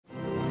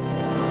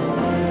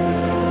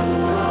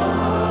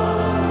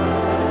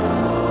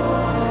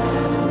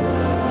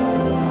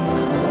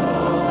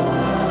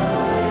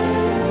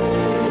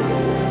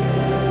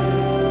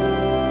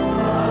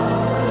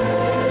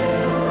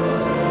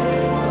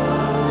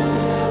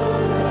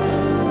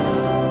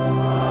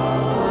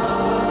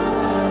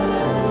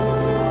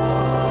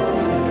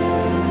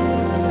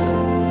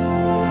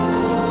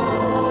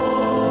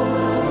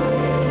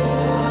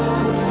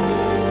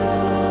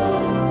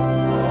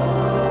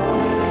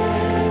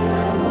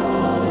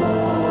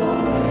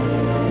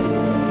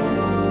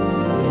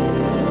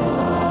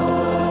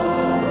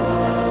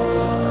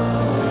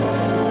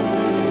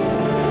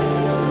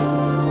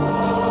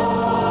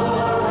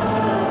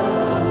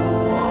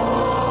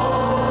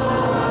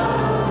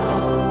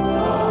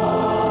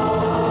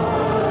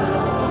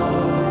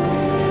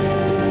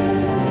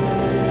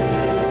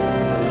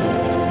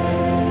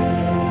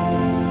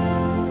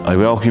I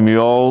welcome you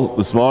all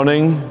this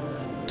morning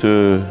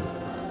to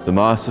the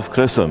Mass of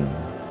Chrism,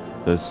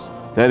 this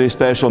very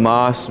special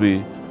Mass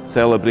we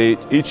celebrate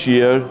each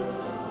year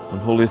on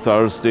Holy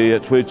Thursday,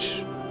 at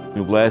which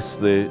we bless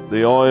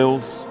the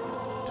oils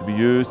to be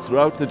used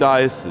throughout the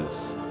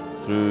diocese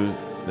through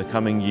the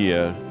coming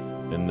year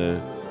in the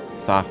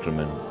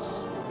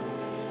sacraments.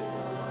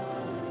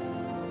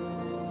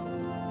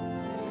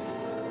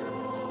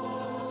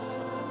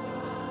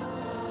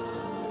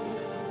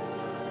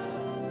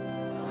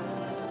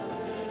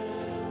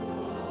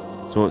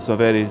 So it's a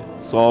very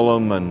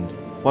solemn and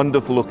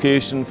wonderful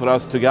occasion for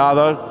us to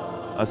gather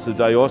as a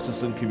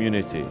diocesan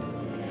community.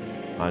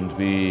 And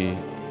we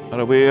are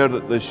aware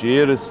that this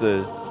year is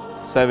the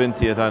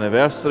 70th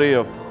anniversary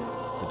of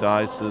the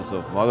Diocese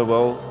of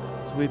Motherwell.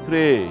 So we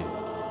pray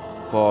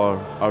for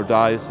our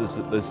diocese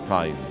at this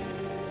time.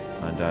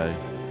 And I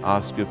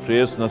ask your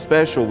prayers in a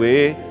special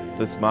way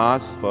this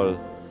Mass for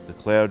the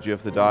clergy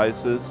of the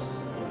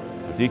diocese,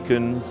 the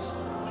deacons,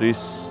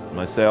 priests,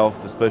 myself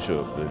as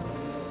bishop.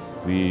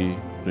 We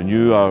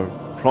renew our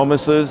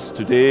promises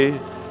today,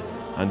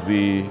 and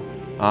we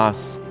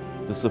ask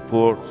the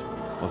support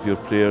of your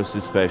prayers,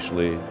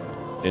 especially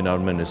in our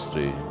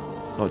ministry,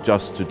 not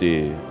just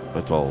today,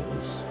 but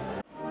always.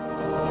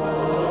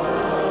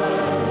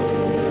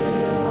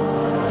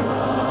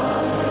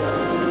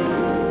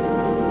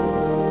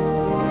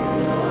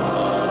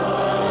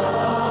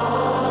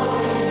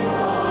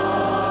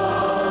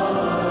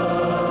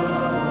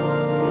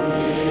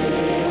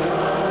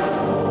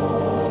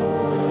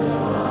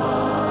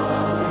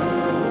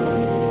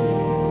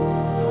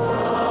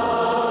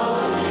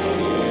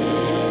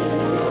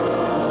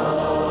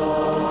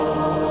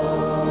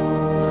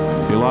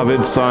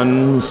 Beloved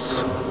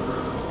sons,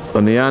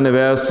 on the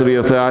anniversary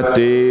of that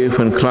day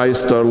when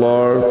Christ our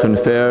Lord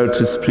conferred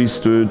his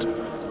priesthood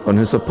on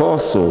his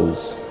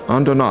apostles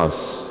and on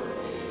us,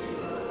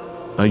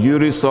 are you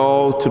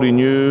resolved to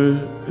renew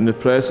in the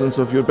presence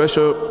of your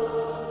bishop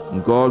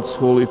and God's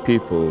holy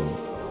people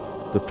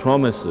the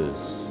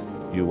promises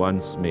you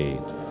once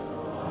made?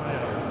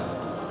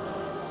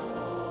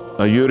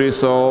 Are you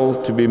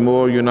resolved to be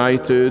more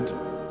united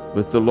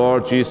with the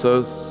Lord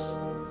Jesus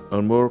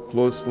and more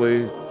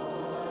closely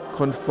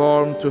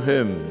conform to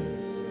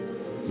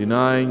him,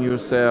 denying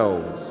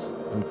yourselves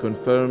and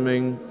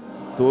confirming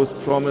those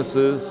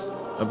promises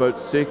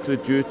about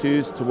sacred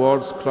duties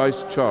towards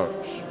Christ's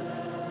church,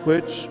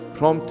 which,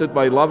 prompted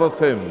by love of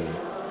him,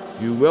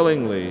 you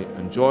willingly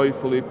and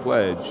joyfully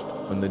pledged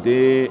on the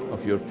day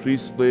of your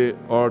priestly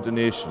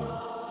ordination?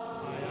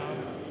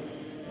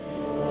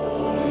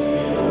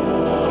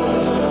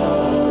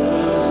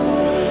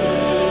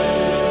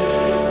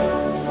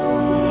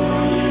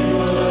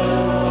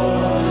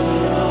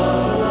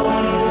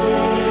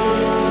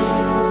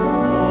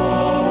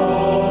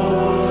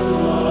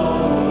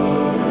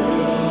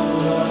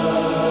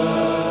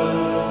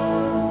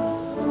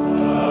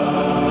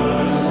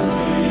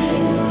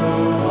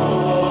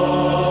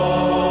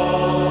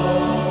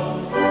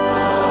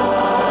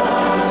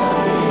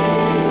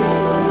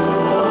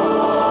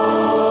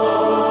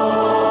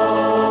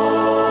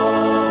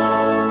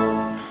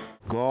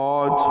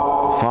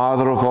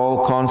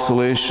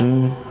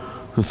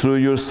 Who through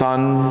your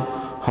Son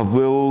have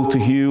willed to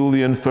heal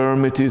the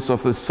infirmities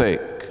of the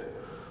sick,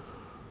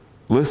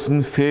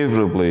 listen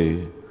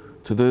favourably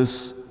to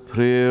this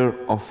prayer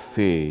of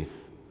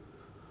faith.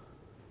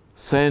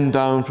 Send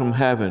down from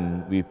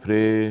heaven, we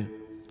pray,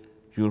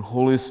 your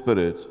Holy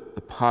Spirit,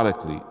 the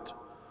Paraclete,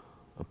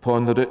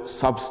 upon the rich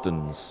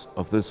substance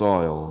of this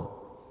oil,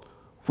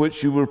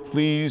 which you were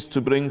pleased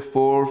to bring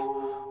forth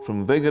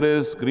from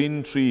vigorous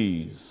green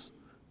trees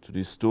to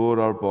restore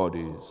our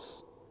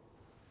bodies,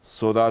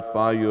 so that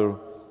by your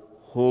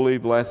holy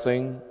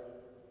blessing,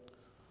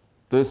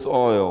 this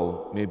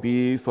oil may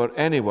be for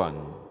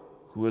anyone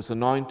who is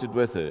anointed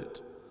with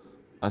it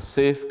a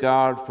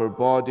safeguard for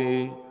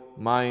body,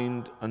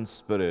 mind, and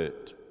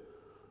spirit,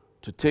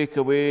 to take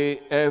away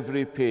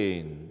every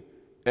pain,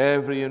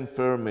 every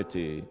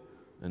infirmity,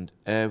 and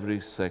every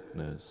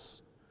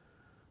sickness.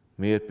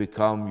 May it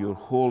become your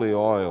holy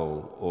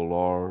oil, O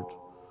Lord,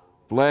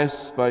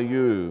 blessed by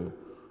you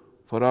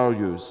for our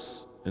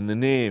use, in the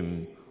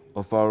name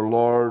of our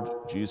Lord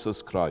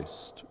Jesus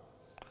Christ,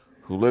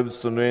 who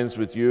lives and reigns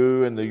with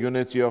you in the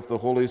unity of the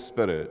Holy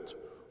Spirit,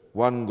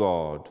 one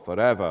God,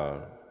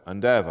 forever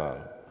and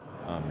ever.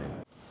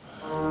 Amen.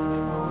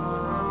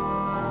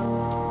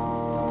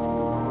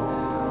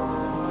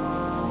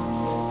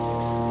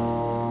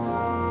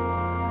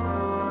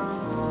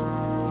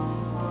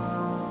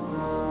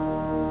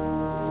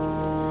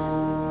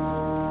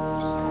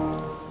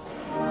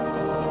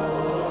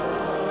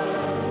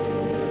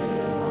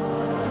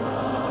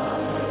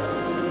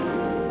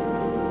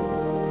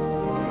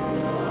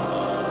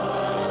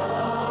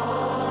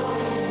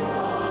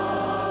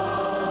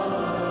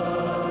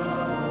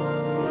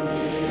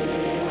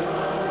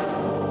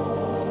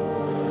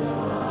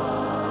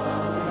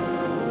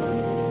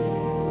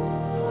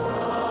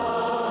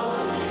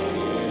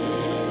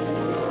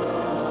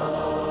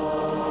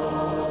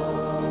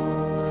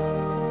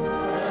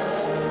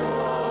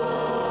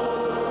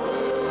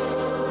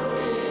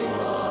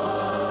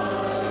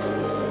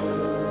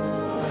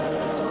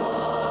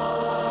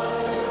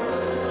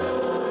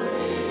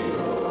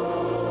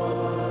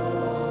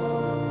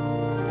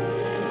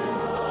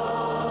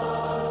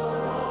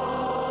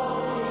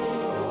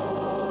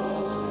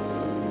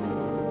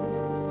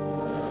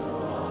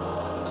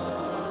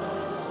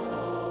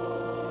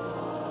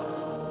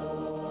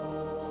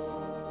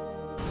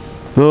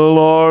 The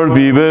Lord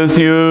be with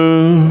you.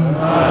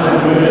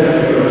 And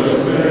with your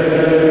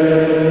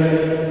spirit.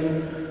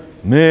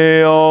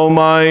 May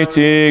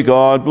Almighty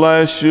God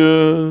bless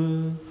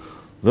you,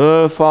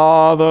 the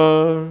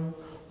Father,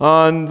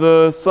 and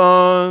the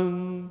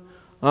Son,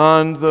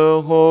 and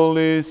the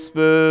Holy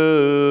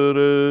Spirit.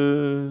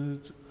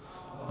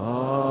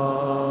 Amen.